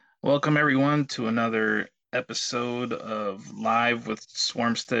Welcome everyone to another episode of Live with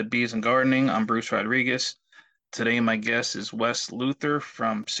Swarmstead Bees and Gardening. I'm Bruce Rodriguez. Today my guest is Wes Luther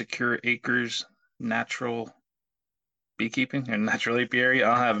from Secure Acres Natural Beekeeping and Natural Apiary.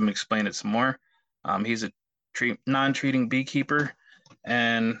 I'll have him explain it some more. He's a non-treating beekeeper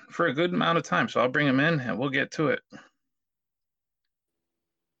and for a good amount of time. So I'll bring him in and we'll get to it.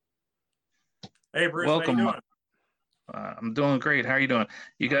 Hey Bruce, how you Welcome. doing? I'm doing great. How are you doing?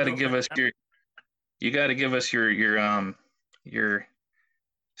 You I'm got to doing give us fantastic. your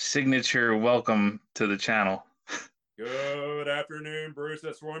signature welcome to the channel. Good afternoon, Bruce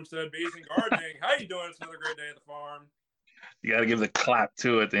at Swarmstead Bees and Gardening. How you doing? It's another great day at the farm. You got to give the clap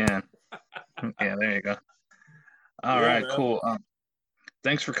too at the end. Yeah, there you go. All Yeah, right, man. cool.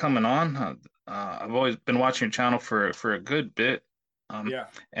 Thanks for coming on. I've always been watching your channel for a good bit. Um, Yeah,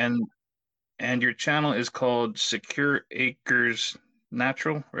 and and your channel is called Secure Acres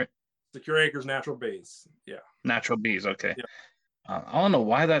Natural, right? Secure Acres Natural Bees. Yeah. Natural Bees. Okay. Yeah. I don't know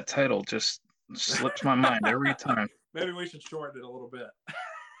why that title just slips my mind every time. Maybe we should shorten it a little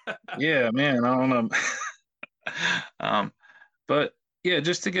bit. Yeah, man. I don't know. Um, But yeah,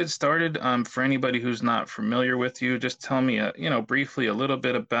 just to get started, for anybody who's not familiar with you, just tell me, briefly a little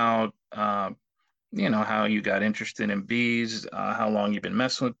bit about, how you got interested in bees, how long you've been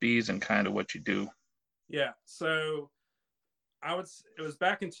messing with bees, and kind of what you do. Yeah. So it was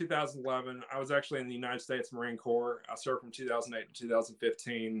back in 2011. I was actually in the United States Marine Corps. I served from 2008 to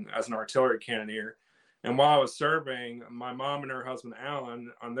 2015 as an artillery cannoneer. And while I was serving, my mom and her husband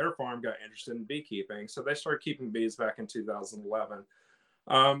Alan on their farm got interested in beekeeping. So they started keeping bees back in 2011.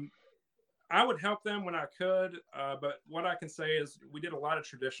 Um, I would help them when I could, but what I can say is we did a lot of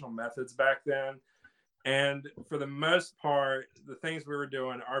traditional methods back then. And for the most part, the things we were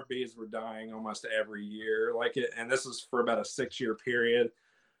doing, our bees were dying almost every year. And this was for about a 6 year period.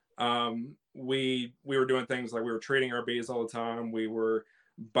 We were doing things like we were treating our bees all the time. We were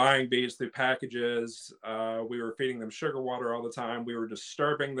buying bees through packages. We were feeding them sugar water all the time. We were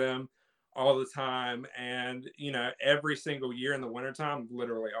disturbing them all the time. And every single year in the wintertime,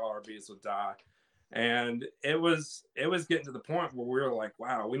 literally all our bees would die. And it was getting to the point where we were like,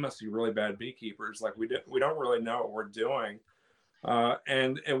 wow, we must be really bad beekeepers. Like we don't really know what we're doing.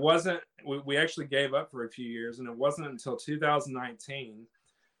 And it wasn't, we actually gave up for a few years, and it wasn't until 2019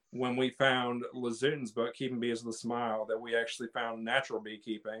 when we found Lazutin's book, Keeping Bees with a Smile, that we actually found natural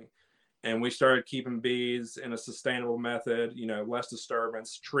beekeeping. And we started keeping bees in a sustainable method, less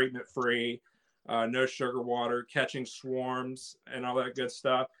disturbance, treatment free, no sugar water, catching swarms, and all that good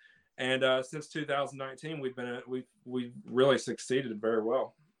stuff. And since 2019, we've really succeeded very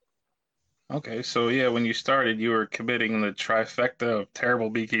well. Okay, so yeah, when you started, you were committing the trifecta of terrible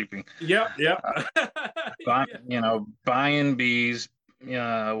beekeeping. Yep, yep, yeah, Buying bees,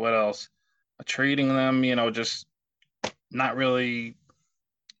 what else? Treating them, just not really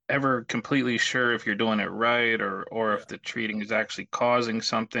ever completely sure if you're doing it right or yeah, if the treating is actually causing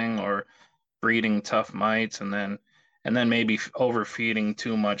something or breeding tough mites and then maybe overfeeding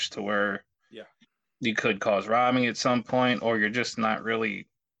too much to where yeah. you could cause robbing at some point or you're just not really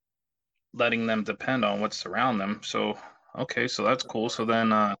letting them depend on what's around them. So okay, so that's That's cool. So right.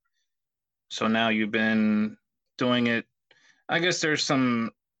 then so now you've been doing it. I guess there's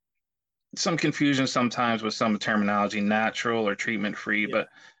some confusion sometimes with some terminology, natural or treatment free, Yeah,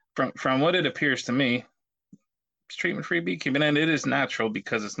 but from what it appears to me, it's treatment free beekeeping, and it is natural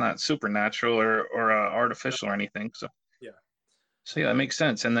because it's not supernatural or that's artificial or right. anything. So Yeah. yeah, that makes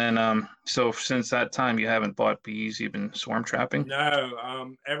sense. And then so since that time, you haven't bought bees, you've been swarm trapping.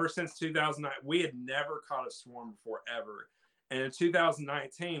 No, ever since 2009, we had never caught a swarm before ever. And in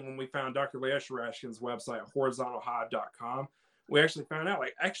 2019, when we found Dr. Leah Sharashkin's website, horizontalhive.com, we actually found out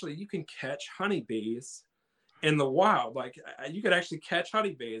actually you can catch honeybees in the wild. You could actually catch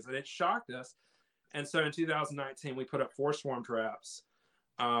honeybees, and it shocked us. And so in 2019, we put up 4 swarm traps,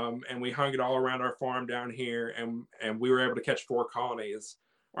 and we hung it all around our farm down here, and we were able to catch 4 colonies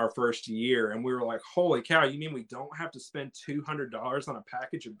our first year. And we were like, holy cow, you mean we don't have to spend $200 on a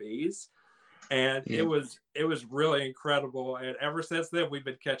package of bees? And it Yeah, was really incredible. And ever since then, we've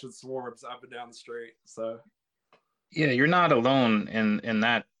been catching swarms up and down the street. So yeah, you're not alone in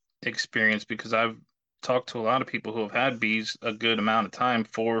that experience because I've talked to a lot of people who have had bees a good amount of time,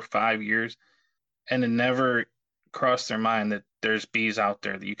 4 or 5 years, and it never crossed their mind that there's bees out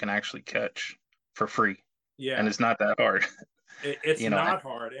there that you can actually catch for free, and yeah, it's not that hard. it's You know, not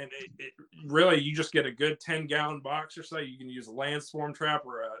hard. And it really, you just get a good 10-gallon box or so. You can use a land swarm trap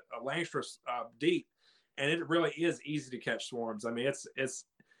or a Langstress deep. And it really is easy to catch swarms. I mean,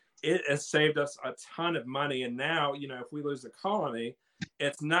 it has saved us a ton of money. And now, if we lose a colony,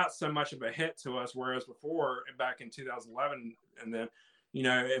 it's not so much of a hit to us. Whereas before, back in 2011, and then,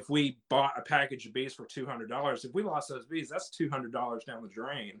 if we bought a package of bees for $200, if we lost those bees, that's $200 down the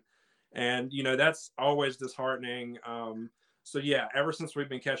drain, and that's always disheartening. So yeah, ever since we've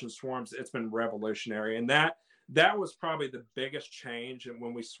been catching swarms, it's been revolutionary, and that was probably the biggest change. And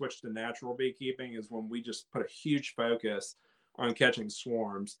when we switched to natural beekeeping, is when we just put a huge focus on catching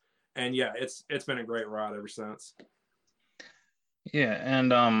swarms. And yeah, it's been a great ride ever since. Yeah,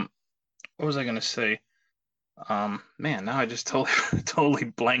 and what was I gonna say? Man, now I just totally totally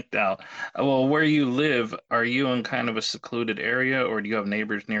blanked out. Well, where you live, are you in kind of a secluded area, or do you have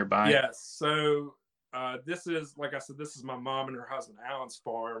neighbors nearby? Yes. So this is, like I said, this is my mom and her husband Alan's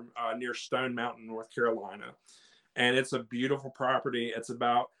farm near Stone Mountain, North Carolina, and it's a beautiful property. It's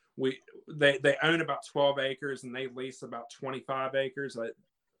about we they own about 12 acres and they lease about 25 acres,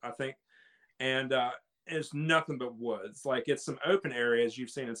 I think, and it's nothing but woods. Like, it's some open areas you've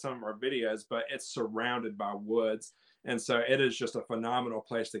seen in some of our videos, but it's surrounded by woods, and so it is just a phenomenal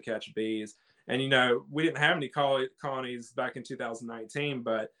place to catch bees. And we didn't have any colonies back in 2019,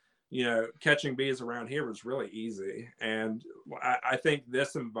 but catching bees around here was really easy. And I think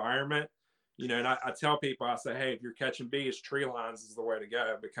this environment, and I tell people, I say, hey, if you're catching bees, tree lines is the way to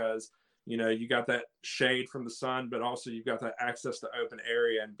go, because you got that shade from the sun, but also you've got that access to open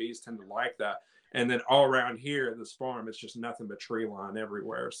area, and bees tend to like that. And then all around here at this farm, it's just nothing but tree line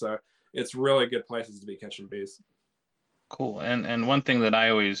everywhere. So it's really good places to be catching bees. Cool. And one thing that I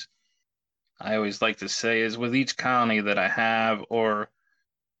always like to say is with each colony that I have or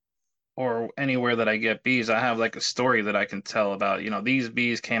anywhere that I get bees, I have like a story that I can tell about, these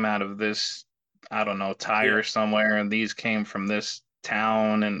bees came out of this, I don't know, Yeah. tire somewhere, and these came from this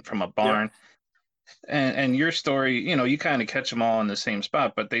town and from a Yep. barn. And your story, you kind of catch them all in the same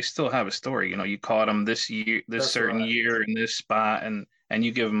spot, but they still have a story. You caught them this year, this That's certain right. year in this spot, and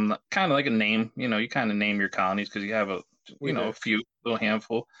you give them kind of like a name. You kind of name your colonies because you have We a do. few little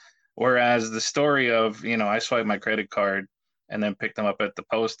handful. Whereas the story of, I swiped my credit card and then picked them up at the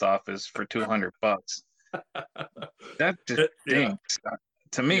post office for $200. That just Yeah. stinks.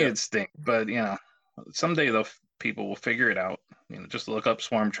 To me, Yeah. it stinks. But someday the people will figure it out. Just look up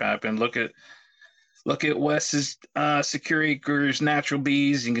swarm trap and look at Wes's Secure Acres natural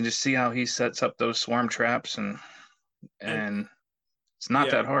bees. You can just see how he sets up those swarm traps, and And and it's not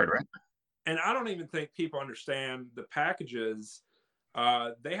yeah, that hard, right? and I don't even think people understand the packages.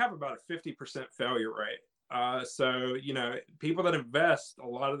 They have about a 50% failure rate. So people that invest a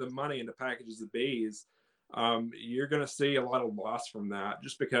lot of the money into packages of bees, you're going to see a lot of loss from that,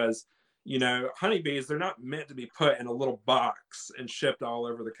 just because honeybees, they're not meant to be put in a little box and shipped all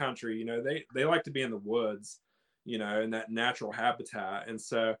over the country. They like to be in the woods, in that natural habitat. And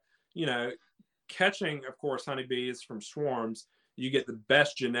so you know catching, of course, honeybees from swarms, you get the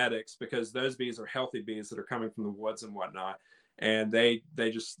best genetics, because those bees are healthy bees that are coming from the woods and whatnot, and they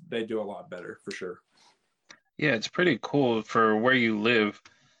do a lot better for sure. Yeah, it's pretty cool for where you live.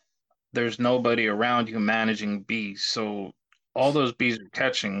 There's nobody around you managing bees, so all those bees are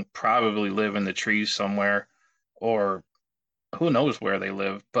catching probably live in the trees somewhere, or who knows where they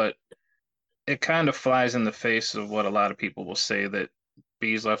live. But it kind of flies in the face of what a lot of people will say, that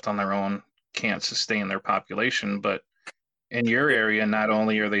bees left on their own can't sustain their population. But in your Yeah. area, not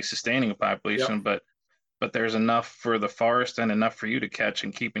only are they sustaining a Yep. population, but there's enough for the forest and enough for you to catch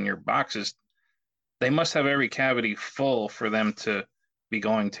and keep in your boxes. They must have every cavity full for them to be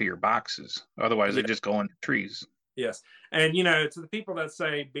going to your boxes. Otherwise, they Yeah. just go into trees. Yes. And to the people that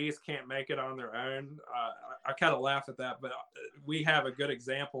say bees can't make it on their own, I kind of laugh at that. But we have a good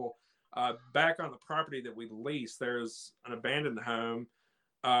example. Back on the property that we lease, there's an abandoned home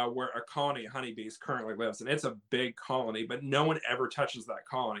where a colony of honeybees currently lives, and it's a big colony, but no one ever touches that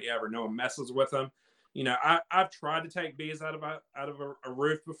colony ever. No one messes with them. I've tried to take bees out of a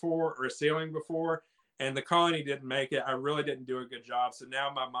roof before, or a ceiling before, and the colony didn't make it. I really didn't do a good job. So now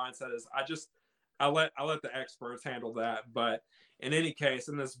my mindset is I let the experts handle that. But in any case,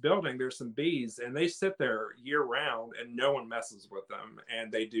 in this building, there's some bees, and they sit there year round, and no one messes with them,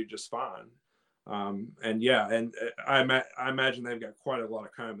 and they do just fine. And yeah, and I imagine they've got quite a lot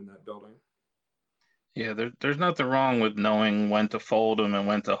of comb in that building. Yeah, there's nothing wrong with knowing when to fold them and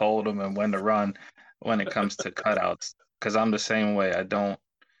when to hold them and when to run when it comes to cutouts. Because I'm the same way.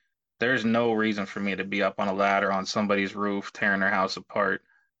 There's no reason for me to be up on a ladder on somebody's roof tearing their house apart.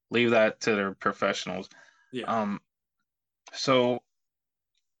 Leave that to their professionals. Yeah, Um, so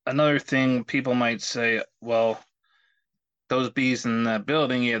another thing people might say, well, those bees in that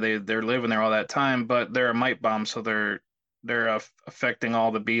building, yeah, they're living there all that time, but they're a mite bomb, so they're affecting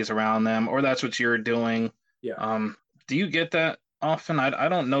all the bees around them, or that's what you're doing. yeah. Do you get that? often. I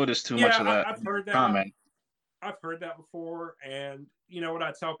don't notice too much Yeah, of that I've heard that. comment. I've heard that before. And, what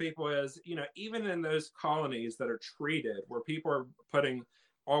I tell people is, even in those colonies that are treated, where people are putting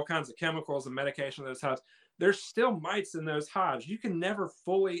all kinds of chemicals and medication in those hives, there's still mites in those hives. You can never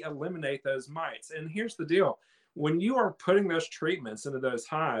fully eliminate those mites. And here's the deal: when you are putting those treatments into those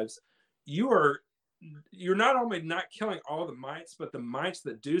hives, you are you're not only not killing all the mites, but the mites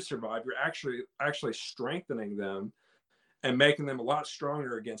that do survive, you're actually strengthening them and making them a lot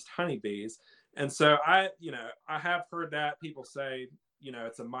stronger against honeybees. And so I have heard that people say,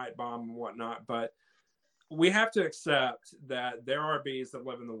 it's a mite bomb and whatnot, but we have to accept that there are bees that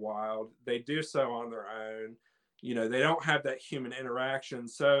live in the wild. They do so on their own. They don't have that human interaction.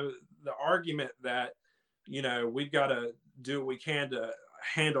 So the argument that, we've got to do what we can to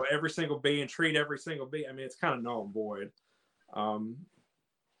handle every single bee and treat every single bee, I mean, it's kind of null and void. Um,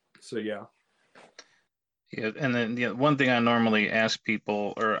 so yeah. Yeah, and then one thing I normally ask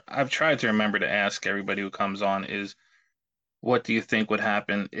people, or I've tried to remember to ask everybody who comes on, is what do you think would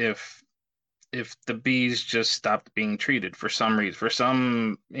happen if the bees just stopped being treated for some reason? For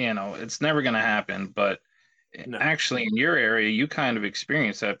some, it's never going to happen, but No. actually in your area, you kind of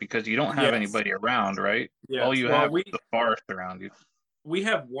experience that because you don't have Yes. anybody around, right? All Yes. you Well, have we is the forest around you. we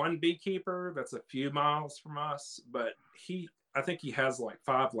have one beekeeper that's a few miles from us, but I think he has like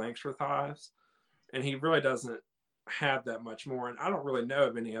 5 Langstroth hives, and he really doesn't have that much more. And I don't really know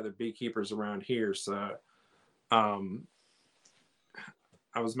of any other beekeepers around here. So, um,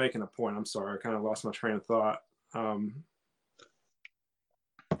 I was making a point. I'm sorry, I kind of lost my train of thought. Um,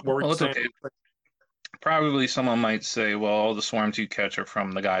 what were Well, you it's saying? okay. Probably someone might say, well, all the swarms you catch are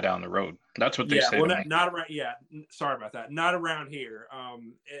from the guy down the road. That's what they Yeah, say well, to me. not around. Yeah, sorry about that. Not around here.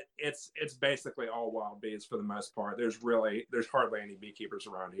 It's basically all wild bees for the most part. There's hardly any beekeepers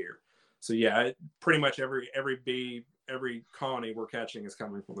around here. So yeah, pretty much every colony we're catching is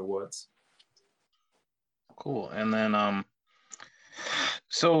coming from the woods. Cool. And then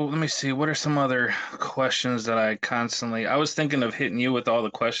so let me see, what are some other questions that I was thinking of hitting you with all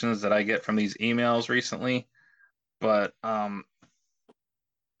the questions that I get from these emails recently, but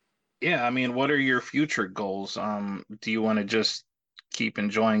yeah, I mean, what are your future goals? Do you want to just keep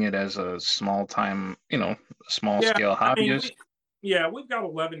enjoying it as a small time, small Yeah, scale I mean hobbyist? we've got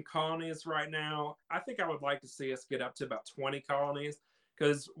 11 colonies right now. I think I would like to see us get up to about 20 colonies,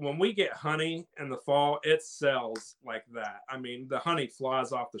 because when we get honey in the fall, it sells like that. I mean, the honey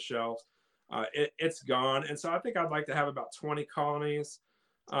flies off the shelves. It's gone, and so I think I'd like to have about 20 colonies.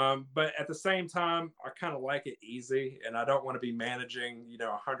 But at the same time, I kind of like it easy, and I don't want to be managing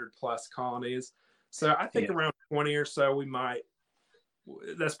 100 plus colonies. So I think Yeah. around 20 or so, we might.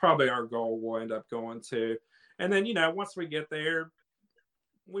 That's probably our goal. We'll end up going to, and then once we get there,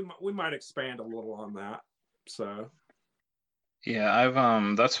 we might expand a little on that. So Yeah,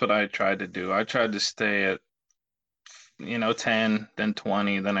 I've that's what I tried to do. I tried to stay at 10, then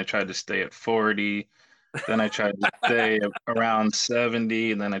 20, then I tried to stay at 40, then I tried to stay around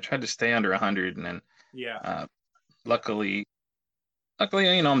 70, and then I tried to stay under 100, and then yeah, uh luckily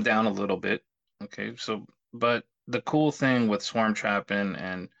I'm down a little bit. Okay, so but the cool thing with swarm trapping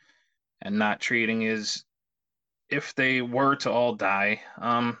and not treating is if they were to all die,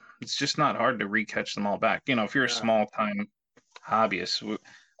 it's just not hard to recatch them all back. If you're a no, small time hobbyist,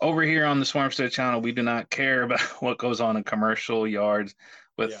 over here on the Swarmstead channel, we do not care about what goes on in commercial yards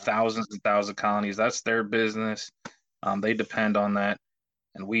with yeah, thousands and thousands of colonies. That's their business. They depend on that,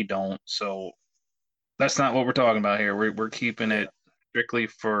 and we don't. So that's not what we're talking about here. We're keeping yeah. it strictly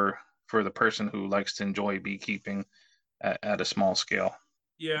for the person who likes to enjoy beekeeping at a small scale.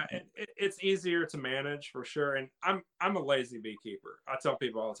 Yeah, it's easier to manage for sure. And I'm a lazy beekeeper. I tell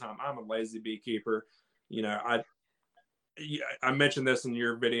people all the time, I'm a lazy beekeeper. You know, I I mentioned this in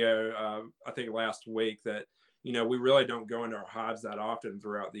your video, I think last week, that we really don't go into our hives that often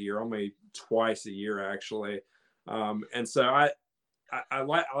throughout the year, only twice a year actually. And so I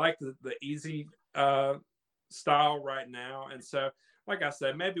like the easy style right now. And so, like I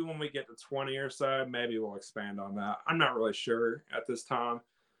said, maybe when we get to 20 or so, maybe we'll expand on that. I'm not really sure at this time.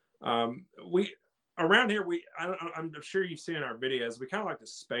 We around here, I'm sure you've seen in our videos, we kind of like to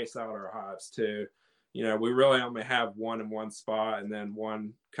space out our hives too. We really only have one in one spot and then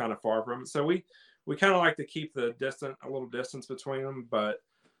one kind of far from it. So we kind of like to keep a little distance between them. But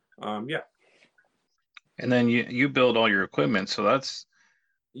yeah, And then you build all your equipment, so that's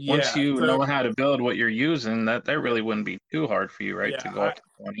once yeah. you So know how to build what you're using, that yeah, really wouldn't be too hard for you, right, yeah. to go up to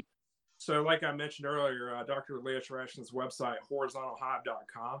 20. So like I mentioned earlier, Dr. Leo Sharashkin's website,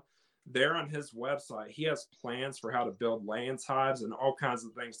 horizontalhive.com. There on his website, he has plans for how to build lands hives and all kinds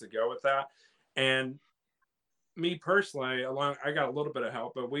of things to go with that. And me personally, along I got a little bit of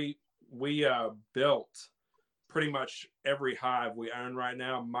help, but we built pretty much every hive we own right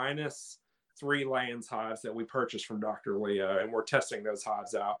now, minus three Layens hives that we purchased from Dr. Leo, and we're testing those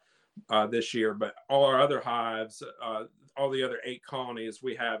hives out this year. But all our other hives, all the other 8 colonies,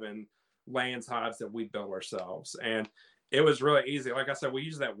 we have in Layens hives that we built ourselves, and it was really easy. Like I said, we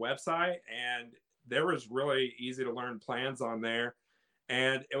used that website, and there was really easy to learn plans on there,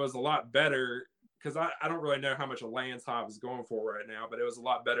 and it was a lot better because I don't really know how much a Layens hive is going for right now, but it was a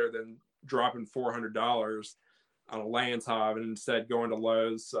lot better than dropping $400 on a Layens hive and instead going to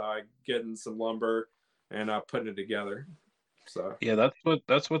Lowe's, getting some lumber and putting it together. So Yeah,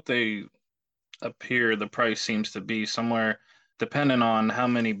 that's what they appear the price seems to be somewhere depending on how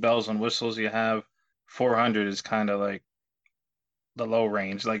many bells and whistles you have. 400 is kind of like the low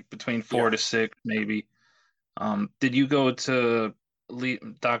range, like between yeah. 4 to 6 maybe. Did you go to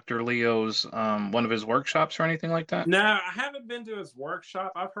Dr. Leo's one of his workshops or anything like that? No, I haven't been to his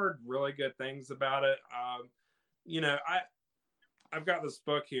workshop. I've heard really good things about it. You know, I've got this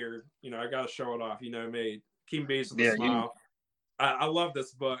book here. You know, I got to show it off. You know me, Keeping Bees with a Yeah, you Smile. I love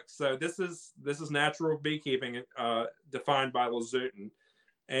this book. So this is natural beekeeping, defined by Lazutin.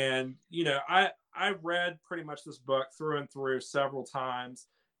 And you know, I read pretty much this book through and through several times,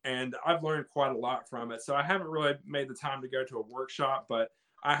 and I've learned quite a lot from it. So I haven't really made the time to go to a workshop, but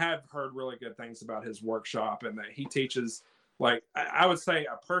I have heard really good things about his workshop and that he teaches. Like I would say,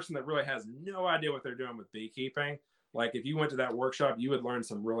 a person that really has no idea what they're doing with beekeeping. Like if you went to that workshop, you would learn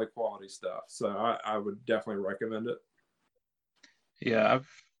some really quality stuff. So I would definitely recommend it. yeah,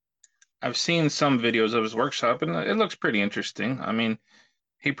 I've seen some videos of his workshop and it looks pretty interesting. I mean,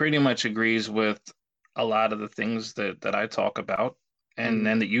 he pretty much agrees with a lot of the things that I talk about and Mm-hmm.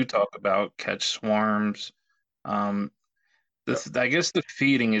 then that you talk about, catch swarms. Um, Yep. I guess the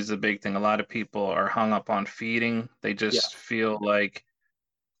feeding is the big thing. A lot of people are hung up on feeding. They Yeah. just feel like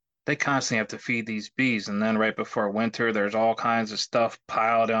they constantly have to feed these bees. And then right before winter, there's all kinds of stuff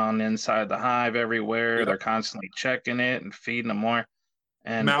piled on inside the hive everywhere. They're Yep. constantly checking it and feeding them more.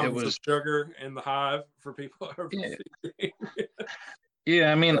 And it Mountains of was, sugar in the hive for people yeah, overfeeding.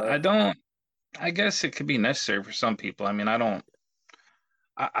 yeah, I mean, uh, I guess it could be necessary for some people. I mean,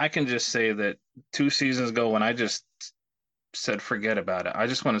 I can just say that 2 seasons ago when I just said forget about it. I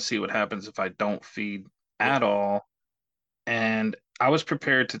just want to see what happens if I don't feed yeah. at all. And I was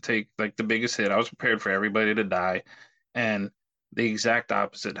prepared to take like the biggest hit. I was prepared for everybody to die. And the exact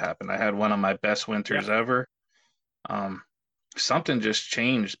opposite happened. I had one of my best Yeah. winters ever. Um, Something just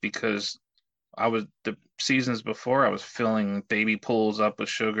changed because I was the seasons before I was filling baby pools up with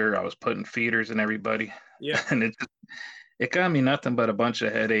sugar. I was putting feeders in everybody. Yeah. And it got me nothing but a bunch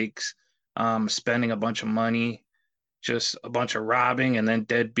of headaches, spending a bunch of money, just a bunch of robbing and then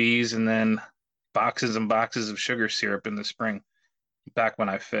dead bees and then boxes and boxes of sugar syrup in the spring back when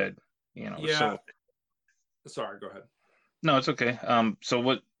I fed, Yeah. so Sorry, go ahead. no, it's okay. So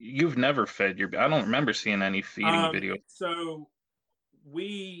what you've never fed your, I don't remember seeing any feeding videos. So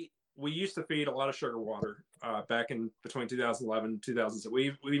we used to feed a lot of sugar water back in between 2011 and 2006.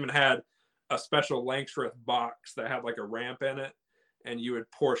 We even had a special Langstroth box that had like a ramp in it, and you would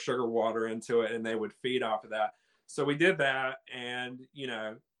pour sugar water into it, and they would feed off of that. So we did that, and you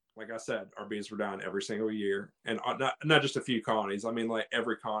know, like I said, our bees were dying every single year, and not just a few colonies. I mean, like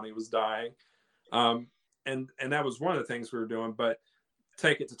every colony was dying, um, and that was one of the things we were doing. But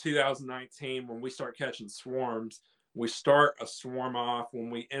take it to 2019 when we start catching swarms. We start a swarm off when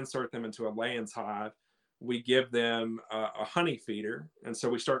we insert them into a Layens hive. We give them a honey feeder, and so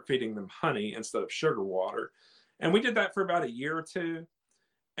we start feeding them honey instead of sugar water. And we did that for about a year or two.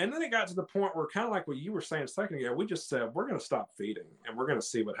 And then it got to the point where, kind of like what you were saying a second ago, we just said we're going to stop feeding and we're going to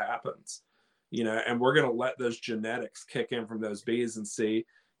see what happens, you know, and we're going to let those genetics kick in from those bees and see,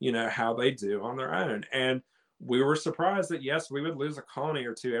 you know, how they do on their own. And we were surprised that yes, we would lose a colony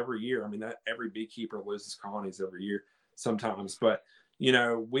or two every year. I mean, that every beekeeper loses colonies every year sometimes, but you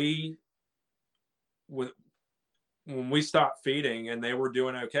know, with when we stopped feeding and they were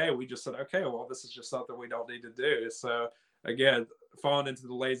doing okay, we just said, okay, well, this is just something we don't need to do. So again, falling into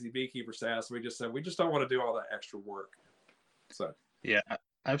the lazy beekeeper status, we just said we just don't want to do all that extra work. So Yeah,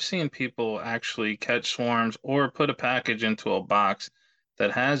 I've seen people actually catch swarms or put a package into a box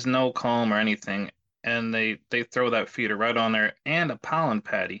that has no comb or anything, and they throw that feeder right on there and a pollen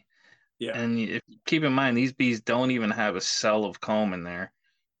patty. yeah, And if keep in mind, these bees don't even have a cell of comb in there,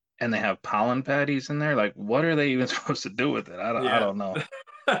 and they have pollen patties in there. Like, what are they even supposed to do with it? I yeah. don't know.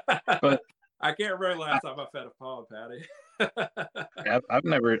 But I can't remember last time I fed a pollen patty. yeah, I've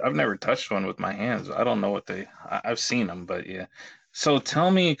never touched one with my hands. I don't know what I've seen them, but yeah. So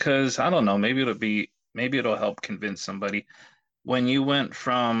tell me, because I don't know, maybe it'll be maybe it'll help convince somebody. When you went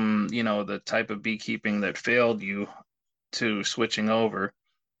from, the type of beekeeping that failed you to switching over,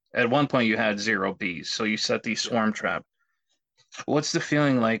 at one point you had zero bees, so you set these Yeah. swarm traps. What's the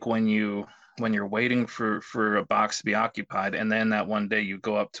feeling like when you're waiting for a box to be occupied, and then that one day you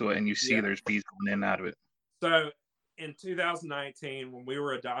go up to it and you see Yeah. there's bees going in and out of it? So in 2019, when we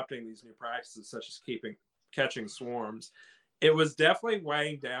were adopting these new practices, such as catching swarms, it was definitely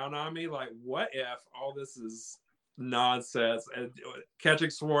weighing down on me. Like, what if all this is nonsense and catching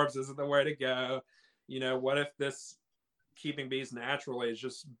swarms isn't the way to go? What if this keeping bees naturally is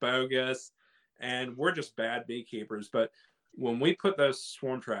just bogus and we're just bad beekeepers? But when we put those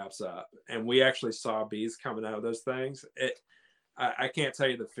swarm traps up and we actually saw bees coming out of those things, I can't tell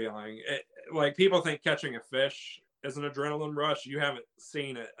you the feeling. Like, people think catching a fish is an adrenaline rush. You haven't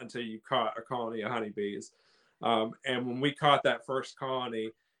seen it until you caught a colony of honeybees. And when we caught that first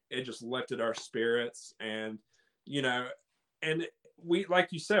colony, it just lifted our spirits. And, you know, and we,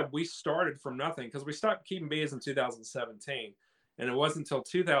 like you said, we started from nothing because we stopped keeping bees in 2017. And it wasn't until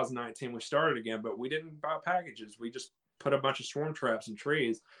 2019 we started again, but we didn't buy packages. We just put a bunch of swarm traps in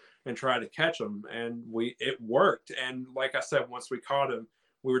trees and try to catch them, and it worked. And like I said, once we caught them,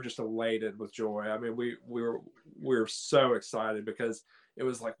 we were just elated with joy. I mean, we were so excited because it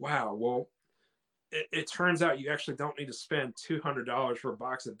was like, wow, well, it turns out you actually don't need to spend $200 for a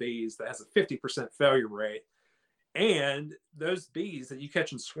box of bees that has a 50% failure rate. And those bees that you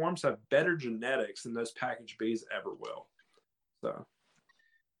catch in swarms have better genetics than those packaged bees ever will. So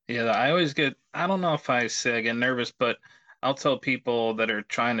Yeah, I don't know if I say I get nervous, but I'll tell people that are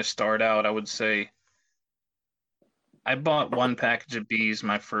trying to start out, I would say, I bought one package of bees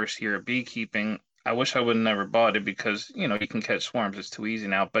my first year of beekeeping. I wish I would have never bought it because, you can catch swarms. It's too easy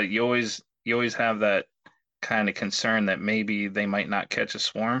now, but you always have that kind of concern that maybe they might not catch a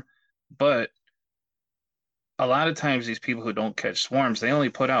swarm. But a lot of times these people who don't catch swarms, they only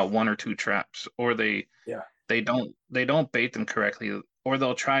put out one or two traps, or yeah, they don't bait them correctly, or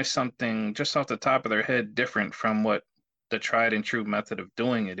they'll try something just off the top of their head different from what the tried and true method of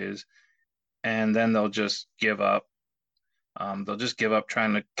doing it is, and then they'll just give up. They'll just give up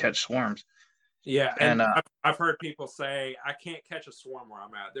trying to catch swarms. yeah, and And I've heard people say I can't catch a swarm where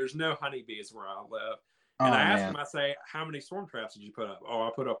I'm at. There's no honeybees where I live, and I oh ask man, them. I say, "How many swarm traps did you put up?" "Oh,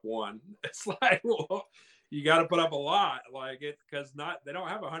 I put up one." It's like, well, you got to put up a lot, like it, because not they don't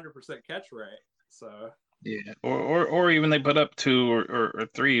have 100% catch rate. So yeah, or even they put up two or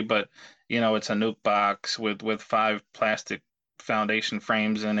three, but it's a nuke box with five plastic foundation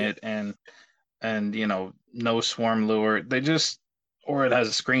frames in yeah, it, and no swarm lure. Or it has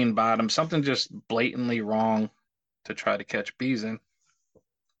a screen bottom, something just blatantly wrong to try to catch bees in.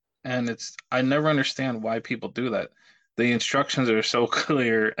 And I never understand why people do that. The instructions are so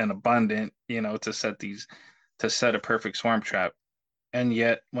clear and abundant, to set a perfect swarm trap, and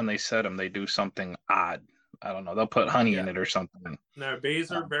yet when they set them, they do something odd. I don't know. They'll put honey yeah. in it or something. No,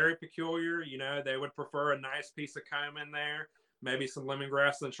 bees are Um, very peculiar. They would prefer a nice piece of comb in there, maybe some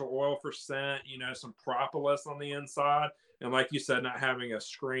lemongrass essential oil for scent, some propolis on the inside. And like you said, not having a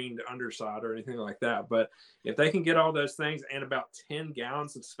screened underside or anything like that. But if they can get all those things and about 10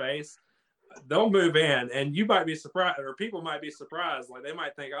 gallons of space, they'll move in. And you might be surprised, or people might be surprised. Like, they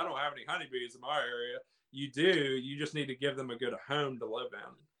might think, I don't have any honeybees in my area. You do. You just need to give them a good home to live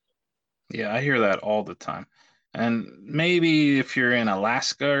in. yeah, I hear that all the time. And maybe if you're in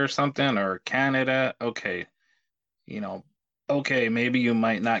Alaska or something or Canada, okay, you know, okay, maybe you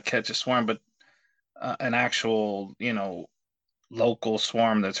might not catch a swarm, but an actual, local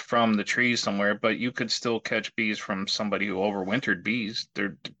swarm that's from the trees somewhere, but you could still catch bees from somebody who overwintered bees.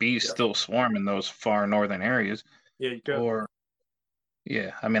 Their bees Yeah. still swarm in those far northern areas. Yeah, you could. Or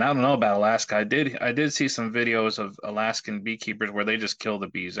yeah, I mean, I don't know about Alaska. I did see some videos of Alaskan beekeepers where they just kill the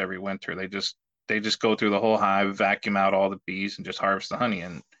bees every winter. They just go through the whole hive, vacuum out all the bees, and just harvest the honey.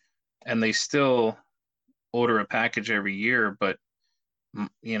 And they still order a package every year, but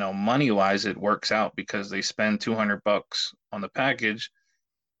money wise, it works out because they spend $200 on the package,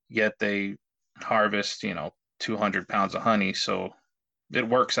 yet they harvest, 200 pounds of honey. So it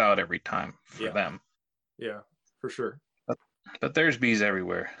works out every time for Yeah. them. Yeah, for sure. But, but there's bees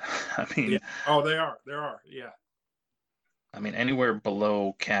everywhere. I Yeah. mean, Oh, they are. There are. Yeah. I mean, anywhere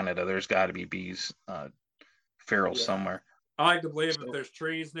below Canada, there's got to be bees, feral Yeah. somewhere. I like to believe if So there's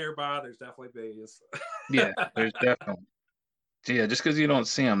trees nearby, there's definitely bees. yeah, there's definitely. Yeah, just because you don't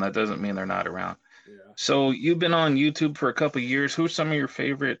see them, that doesn't mean they're not around. Yeah. So you've been on YouTube for a couple of years. Who's some of your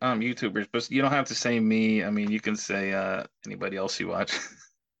favorite YouTubers? But you don't have to say me. I mean, you can say anybody else you watch.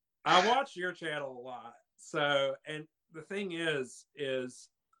 I watch your channel a lot. So, and the thing is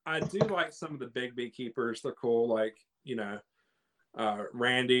I do like some of the big beekeepers. They're cool, like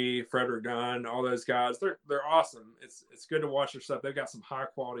Randy, Frederick Gunn, all those guys. They're awesome. It's good to watch their stuff. They've got some high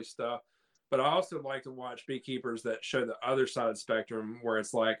quality stuff. But I also like to watch beekeepers that show the other side of the spectrum, where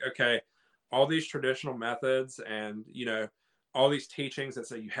it's like, okay, all these traditional methods and all these teachings that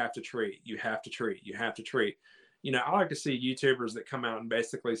say you have to treat, you have to treat, you have to treat. I like to see YouTubers that come out and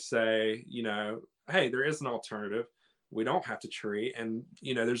basically say, hey, there is an alternative. We don't have to treat, and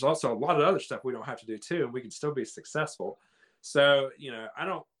there's also a lot of other stuff we don't have to do too, and we can still be successful. So I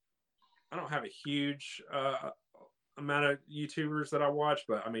don't have a huge amount of YouTubers that I watch,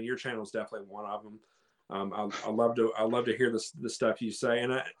 but I mean your channel is definitely one of them. I love to hear the stuff you say,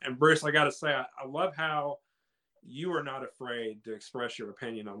 and Bruce, I got to say I love how you are not afraid to express your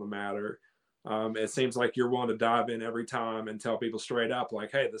opinion on the matter. It seems like you're willing to dive in every time and tell people straight up,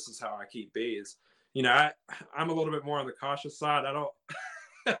 like, hey, this is how I keep bees. I'm a little bit more on the cautious side. I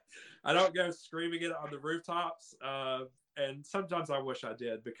don't I don't go screaming it on the rooftops. And sometimes I wish I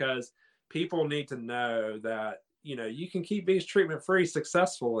did, because people need to know that you can keep bees treatment free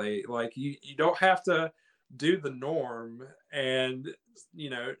successfully. Like you don't have to do the norm and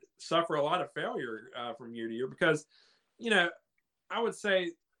suffer a lot of failure from year to year, because I would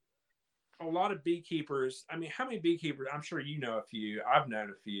say a lot of beekeepers, I mean, how many beekeepers, I'm sure you know a few, I've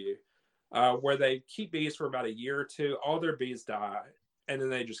known a few, where they keep bees for about a year or two, all their bees die, and then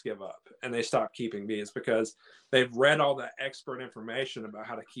they just give up and they stop keeping bees because they've read all the expert information about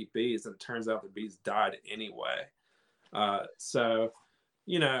how to keep bees, and it turns out the bees died anyway. So,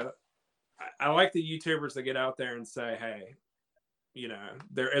 I like the YouTubers that get out there and say, hey,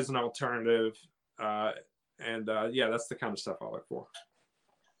 there is an alternative. Yeah, that's the kind of stuff I look for.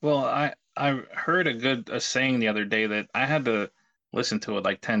 Well, I heard a saying the other day that I had to listen to it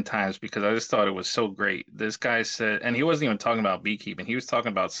like 10 times because I just thought it was so great. This guy said, and he wasn't even talking about beekeeping. He was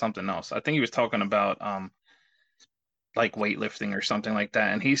talking about something else. I think he was talking about like weightlifting or something like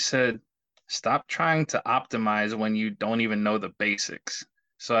that. And he said, stop trying to optimize when you don't even know the basics.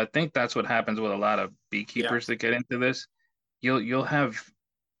 So I think that's what happens with a lot of Yeah. beekeepers that get into this. You'll have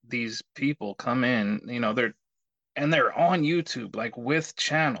these people come in, they're on YouTube, like with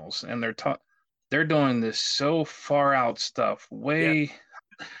channels, and they're doing this so far out stuff, Yeah. way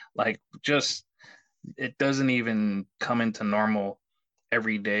like just it doesn't even come into normal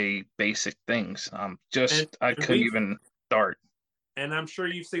everyday basic things. And, Just I and couldn't we've, even start. and I'm sure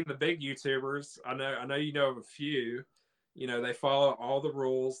you've seen the big YouTubers. I know you know of a few. They follow all the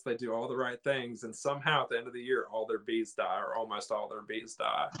rules, they do all the right things, and somehow at the end of the year, all their bees die, or almost all their bees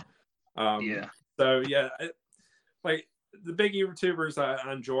die. Um, Yeah. so yeah, like the big YouTubers,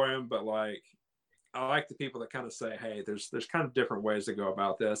 I enjoy them, but like I like the people that kind of say, hey, there's kind of different ways to go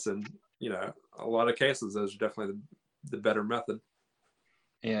about this, and a lot of cases, those are definitely the better method.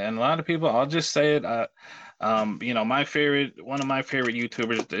 Yeah, and a lot of people, I'll just say it. One of my favorite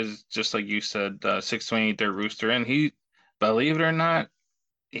YouTubers is just like you said, 628 Dirt Rooster, and he, believe it or not,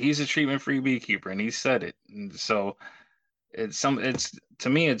 he's a treatment-free beekeeper, and he said it. And so it's to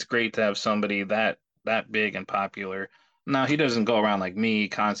me, it's great to have somebody that big and popular. Now he doesn't go around like me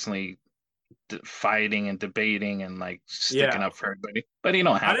constantly fighting and debating and like sticking Yeah, up for everybody, but he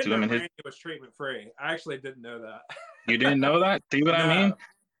don't I have didn't to. I know mean, Randy was treatment free. I actually didn't know that. you didn't know that? See what I mean? No.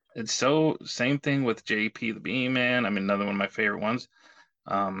 It's so same thing with JP the Bean Man. I mean, another one of my favorite ones.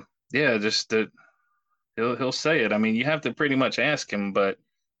 Yeah, just that he'll say it. I mean, you have to pretty much ask him, but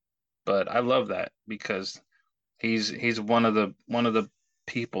I love that because he's one of the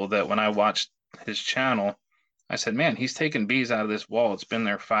people that when I watched his channel, I said, man, he's taking bees out of this wall. It's been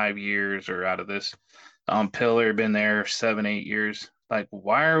there 5 years, or out of this pillar, been there 7, 8 years. Like,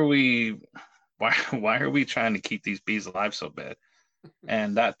 why are we trying to keep these bees alive so bad?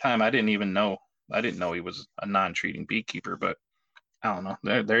 And that time I didn't know he was a non-treating beekeeper, but I don't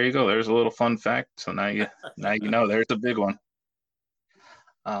know. There you go. There's a little fun fact. So now you know there's a big one.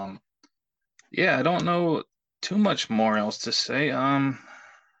 Um, yeah, I don't know too much more else to say.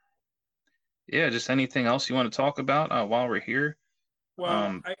 Yeah, just anything else you want to talk about while we're here? Well,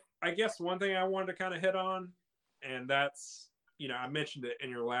 Um, I guess one thing I wanted to kind of hit on, and that's, I mentioned it in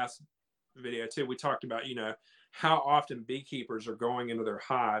your last video too. We talked about, how often beekeepers are going into their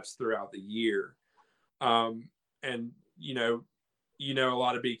hives throughout the year. And, a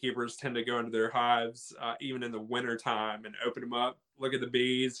lot of beekeepers tend to go into their hives even in the winter time and open them up, look at the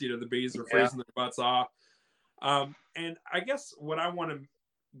bees. The bees are yeah, freezing their butts off. And I guess what I want to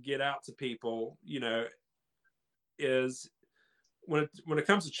get out to people, is when it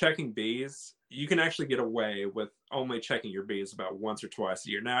comes to checking bees, you can actually get away with only checking your bees about once or twice a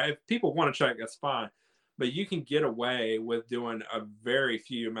year. Now, if people want to check, that's fine. but you can get away with doing a very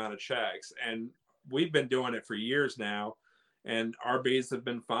few amount of checks. And we've been doing it for years now, and our bees have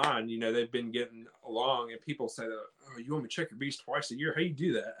been fine. You know, they've been getting along. And people say that, oh, you want me to check your bees twice a year? How you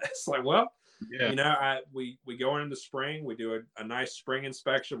do that? It's like, well, Yeah. you know, we go into spring, we do a nice spring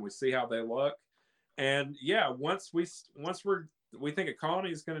inspection, we see how they look, and yeah, we think a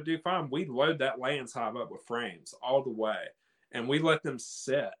colony is going to do fine, we load that laying hive up with frames all the way, and we let them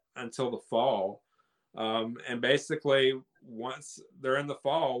sit until the fall. And basically, once they're in the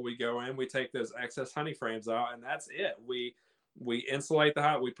fall, we go in, we take those excess honey frames out, and that's it. We insulate the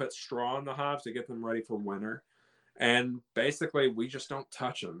hive, we put straw in the hives to get them ready for winter, and basically we just don't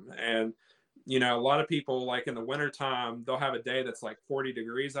touch them. And you know, a lot of people, like in the wintertime, they'll have a day that's like 40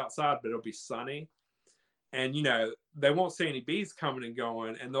 degrees outside, but it'll be sunny, and you know, they won't see any bees coming and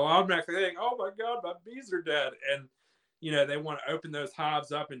going, and they'll automatically think, oh my god, my bees are dead. And you know, they want to open those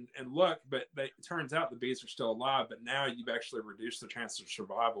hives up and look, but it turns out the bees are still alive, but now you've actually reduced the chance of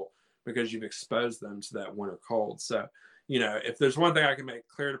survival because you've exposed them to that winter cold. So you know, if there's one thing I can make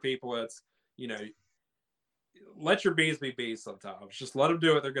clear to people, it's, you know, let your bees be bees sometimes. Just let them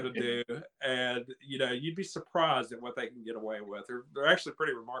do what they're going to do. And, you know, you'd be surprised at what they can get away with. They're actually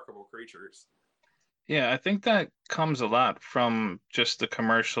pretty remarkable creatures. Yeah, I think that comes a lot from just the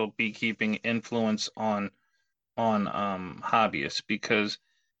commercial beekeeping influence on hobbyists, because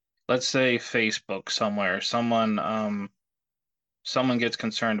let's say Facebook somewhere, someone gets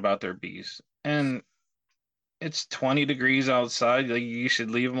concerned about their bees, and it's 20 degrees outside, like you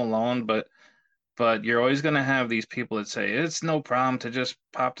should leave them alone, but you're always going to have these people that say it's no problem to just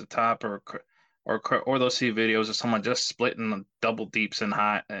pop the top, or they'll see videos of someone just splitting the double deeps in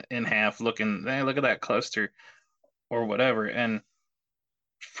half, looking, hey, look at that cluster or whatever. And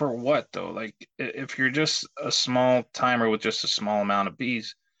for what though? Like if you're just a small timer with just a small amount of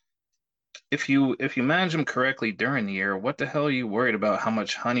bees, if you manage them correctly during the year, what the hell are you worried about how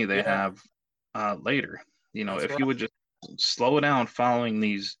much honey they Yeah, have later? You know, that's if right. you would just slow down following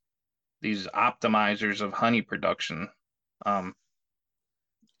these optimizers of honey production, um,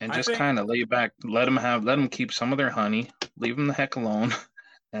 and I just think kind of lay back, let them keep some of their honey, leave them the heck alone,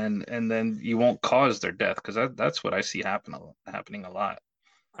 and then you won't cause their death, because that's what I see happening a lot.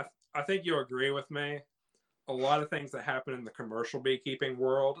 I, I think you'll agree with me. A lot of things that happen in the commercial beekeeping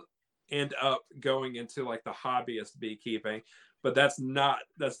world end up going into like the hobbyist beekeeping, but that's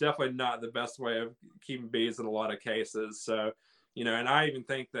definitely not the best way of keeping bees in a lot of cases. So you know, and I even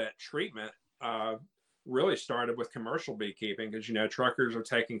think that treatment uh, really started with commercial beekeeping, because you know, truckers are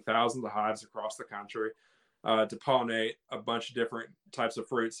taking thousands of hives across the country to pollinate a bunch of different types of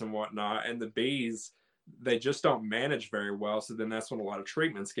fruits and whatnot, and the bees, they just don't manage very well. So then that's when a lot of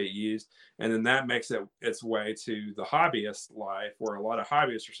treatments get used, and then that makes it its way to the hobbyist life, where a lot of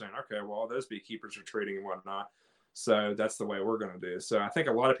hobbyists are saying, okay, well, those beekeepers are treating and whatnot, so that's the way we're going to do. So I think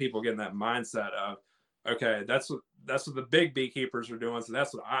a lot of people get in that mindset of, okay, that's what the big beekeepers are doing, so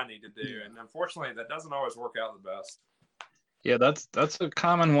that's what I need to do. Yeah. And unfortunately, that doesn't always work out the best. Yeah, that's a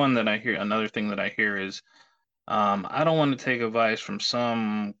common one that I hear. Another thing that I hear is, I don't want to take advice from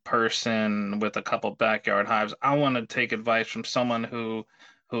some person with a couple backyard hives. I want to take advice from someone who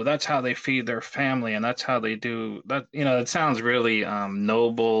that's how they feed their family, and that's how they do that. You know, it sounds really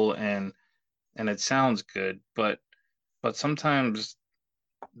noble, and it sounds good, but sometimes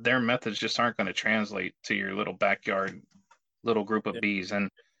their methods just aren't going to translate to your little backyard little group of Yeah, bees. And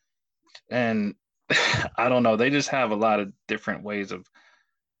I don't know, they just have a lot of different ways of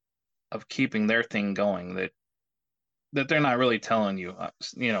keeping their thing going that they're not really telling you. A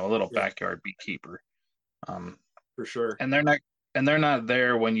little yeah, backyard beekeeper. Um, for sure. and they're not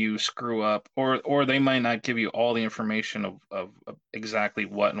there when you screw up, or they might not give you all the information of exactly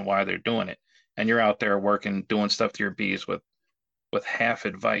what and why they're doing it. And you're out there working, doing stuff to your bees with half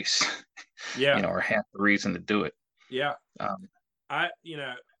advice, Yeah, or half the reason to do it. yeah. Um, You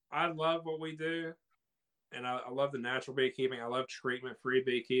know, I love what we do, and I love the natural beekeeping. I love treatment-free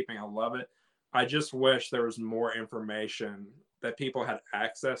beekeeping. I love it. I just wish there was more information that people had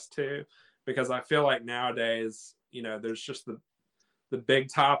access to, because I feel like nowadays, you know, there's just the big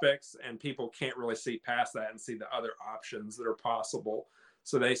topics, and people can't really see past that and see the other options that are possible.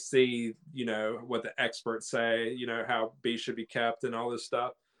 So they see, you know, what the experts say, you know, how bees should be kept and all this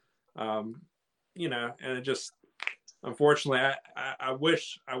stuff. Um, you know, and it just, unfortunately, I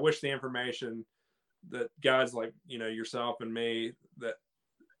wish the information that guys like, you know, yourself and me, that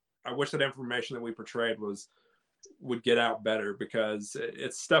I wish that information that we portrayed would get out better, because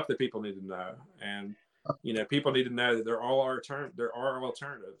it's stuff that people need to know. And you know, people need to know that there are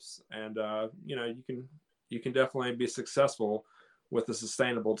alternatives, and you know, you can definitely be successful with a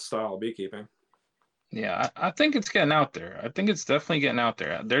sustainable style of beekeeping. Yeah, I think it's getting out there. I think it's definitely getting out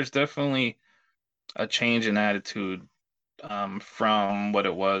there. There's definitely a change in attitude from what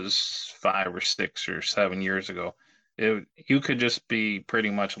it was 5 or 6 or 7 years ago. You could just be pretty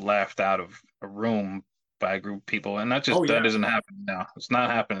much laughed out of a room by a group of people, and Oh that yeah, isn't happening now. It's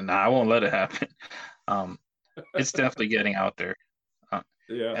not happening now. I won't let it happen. Um, it's definitely getting out there. Uh,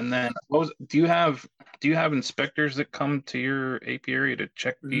 yeah. and then, do you have inspectors that come to your apiary to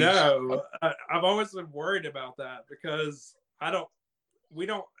check bees? No, I've always been worried about that because I don't. We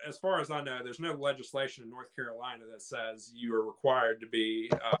don't, as far as I know, there's no legislation in North Carolina that says you are required to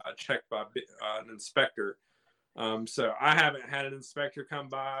be checked by an inspector. So I haven't had an inspector come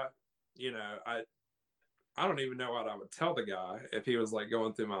by. You know, I don't even know what I would tell the guy if he was like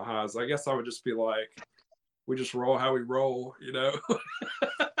going through my hives. I guess I would just be like, we just roll how we roll, you know.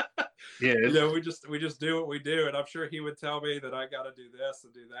 Yeah, We just do what we do, and I'm sure he would tell me that I got to do this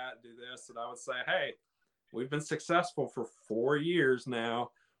and do that and do this, and I would say, hey, we've been successful for 4 years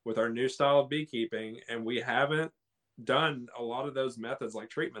now with our new style of beekeeping, and we haven't done a lot of those methods like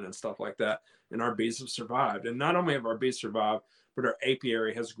treatment and stuff like that, and our bees have survived. And not only have our bees survived, but our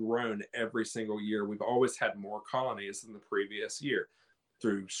apiary has grown every single year. We've always had more colonies than the previous year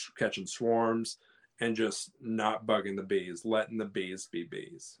through catching swarms and just not bugging the bees, letting the bees be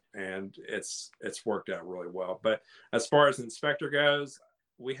bees, and it's worked out really well. But as far as the inspector goes,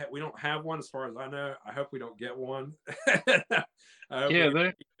 we don't have one as far as I know. I hope we don't get one. I hope we yeah, can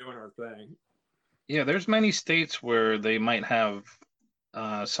there, keep doing our thing. yeah. There's many states where they might have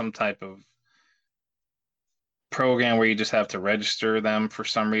some type of program where you just have to register them for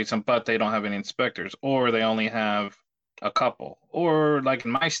some reason, but they don't have any inspectors, or they only have a couple. Or like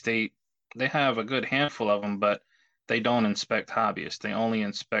in my state, they have a good handful of them, but they don't inspect hobbyists. They only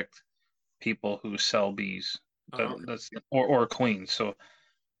inspect people who sell bees. Oh, okay. That's or queens.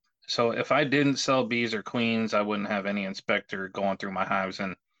 So if I didn't sell bees or queens, I wouldn't have any inspector going through my hives.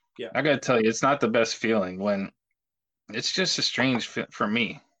 And Yeah, I gotta tell you, it's not the best feeling when it's just a strange fit for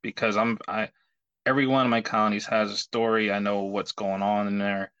me because I every one of my colonies has a story. I know what's going on in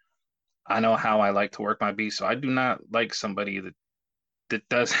there. I know how I like to work my bees. So I do not like somebody that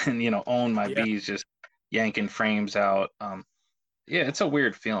doesn't, own my yeah, bees just yanking frames out. Yeah, it's a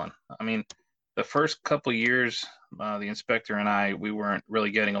weird feeling. I mean, the first couple years, the inspector and we weren't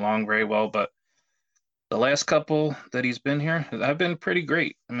really getting along very well, but the last couple that he's been here have been pretty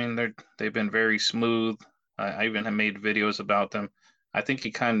great. I mean, they've been very smooth. I even have made videos about them. I think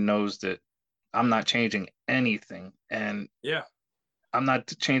he kind of knows that I'm not changing anything, and yeah. I'm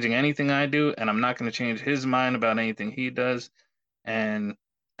not changing anything I do, and I'm not going to change his mind about anything he does. And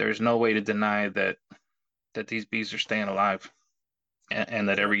there's no way to deny that these bees are staying alive, and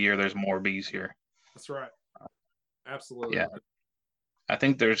that Right. every year there's more bees here. That's right. Yeah, Absolutely. I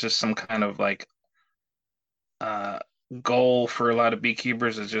think there's just some kind of like uh, goal for a lot of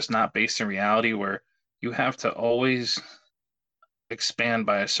beekeepers is just not based in reality, where you have to always expand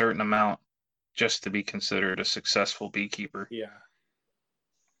by a certain amount just to be considered a successful beekeeper. Yeah,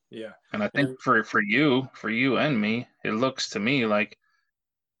 yeah. And I think And for you and me, it looks to me like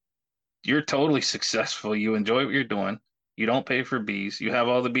you're totally successful. You enjoy what you're doing. You don't pay for bees. You have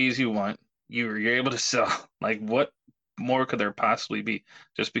all the bees you want. You're able to sell. Like what more could there possibly be?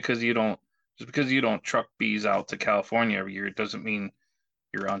 Just because you don't just because you don't truck bees out to California every year, it doesn't mean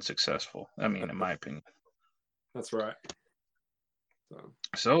you're unsuccessful. I mean, in my opinion. that's right. So,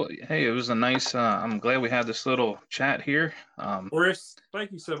 So, hey, it was a nice I'm glad we had this little chat here. Boris,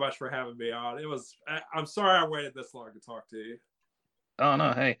 thank you so much for having me on. I'm sorry I waited this long to talk to you. Oh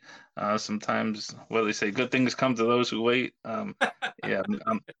no, hey, sometimes what do they say, good things come to those who wait. Yeah,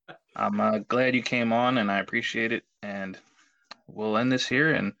 I'm glad you came on, and I appreciate it. And we'll end this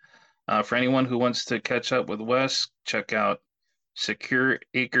here. And for anyone who wants to catch up with Wes, check out Secure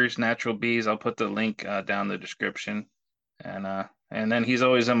Acres Natural Bees. I'll put the link down in the description. And then he's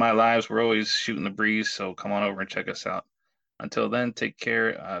always in my lives. We're always shooting the breeze. So come on over and check us out. Until then, take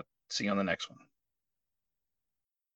care. See you on the next one.